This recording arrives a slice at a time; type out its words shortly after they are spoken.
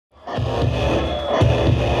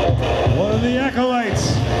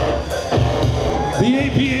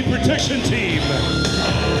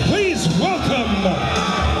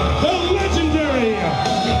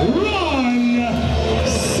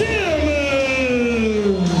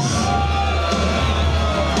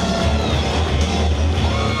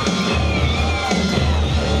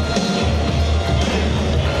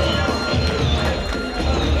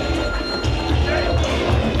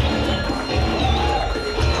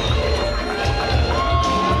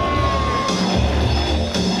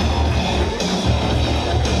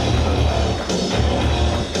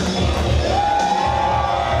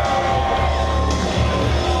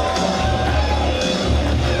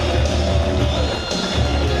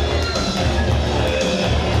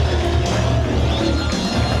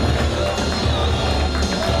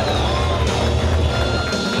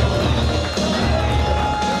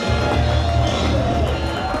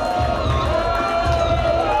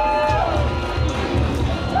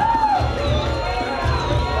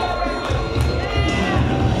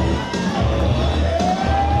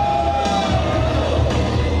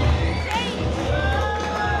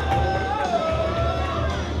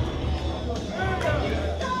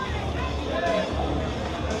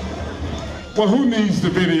Well, who needs the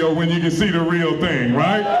video when you can see the real thing,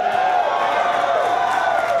 right?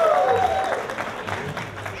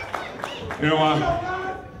 You know,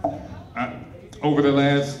 over the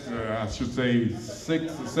last, I should say,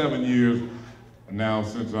 6 or 7 years now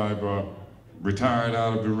since I've retired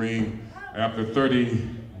out of the ring after 30,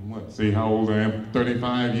 let's see how old I am,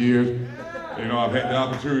 35 years. You know, I've had the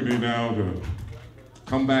opportunity now to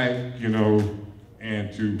come back, you know,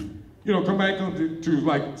 and to, you know, come back to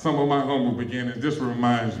like some of my humble beginnings. This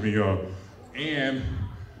reminds me of, and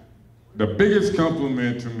the biggest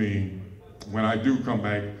compliment to me when I do come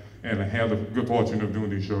back and have the good fortune of doing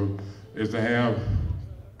these shows is to have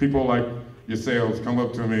people like yourselves come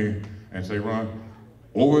up to me and say, Ron,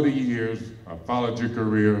 over the years, I followed your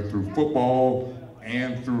career through football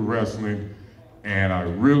and through wrestling, and I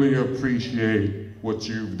really appreciate what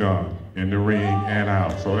you've done in the ring and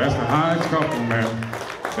out. So that's the highest compliment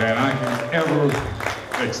that I can ever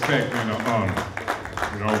expect in an honor,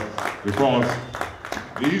 you know, because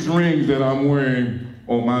these rings that I'm wearing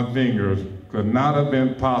on my fingers could not have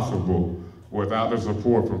been possible without the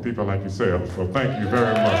support from people like yourself. So thank you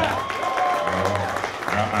very much.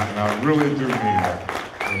 I really do mean that.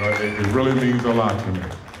 You know, it really means a lot to me.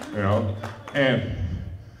 You know, and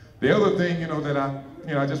the other thing, you know, that I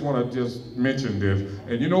just want to just mention this.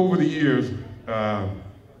 And you know, over the years,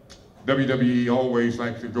 WWE always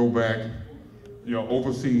likes to go back, you know,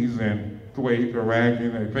 overseas and Kuwait, Iraq,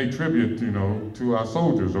 and they pay tribute, you know, to our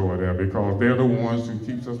soldiers over there because they're the ones who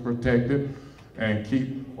keeps us protected and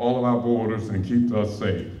keep all of our borders and keep us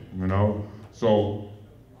safe, you know. So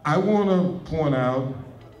I want to point out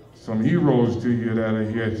some heroes to you that are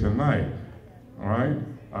here tonight, all right?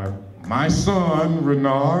 My son,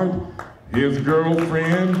 Renard, his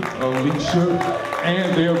girlfriend, Alicia,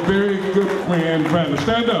 and their very good friend, Brandon.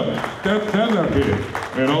 Stand up, stand up here.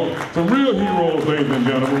 You know, some real heroes, ladies and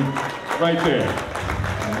gentlemen, right there.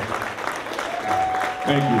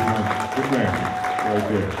 Thank you, man. Good man, right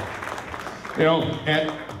there. You know,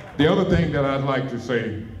 and the other thing that I'd like to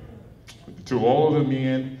say to all of the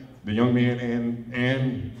men, the young men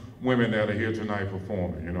and women that are here tonight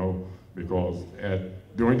performing, you know, because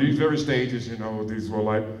during these very stages, you know, these were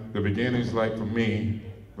like the beginnings, like for me,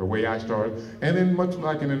 the way I started, and then much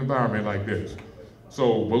like an environment like this.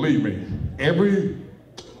 So believe me, every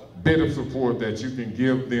bit of support that you can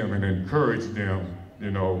give them and encourage them,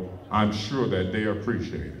 you know, I'm sure that they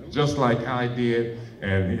appreciate it. Just like I did,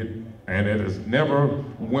 and it has never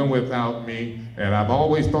went without me, and I've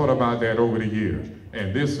always thought about that over the years.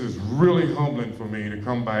 And this is really humbling for me to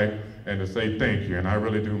come back and to say thank you, and I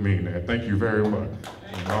really do mean that. Thank you very much.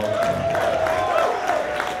 You know?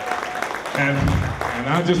 And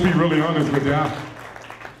I'll just be really honest with you.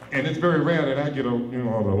 And it's very rare that I get a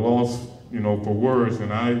loss, you know, for words,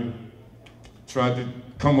 and I tried to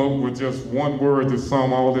come up with just one word to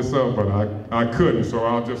sum all this up, but I couldn't, so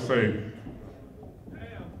I'll just say,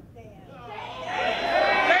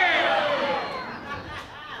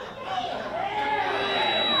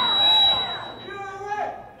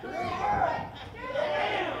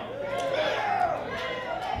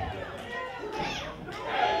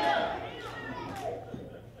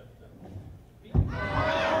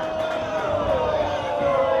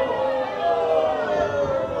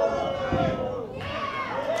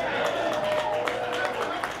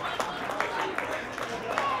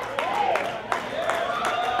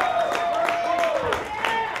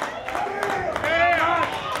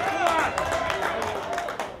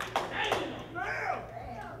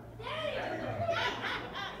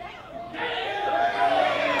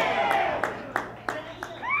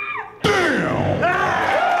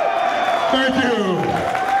 thank you.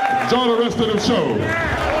 Enjoy the rest of the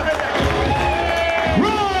show.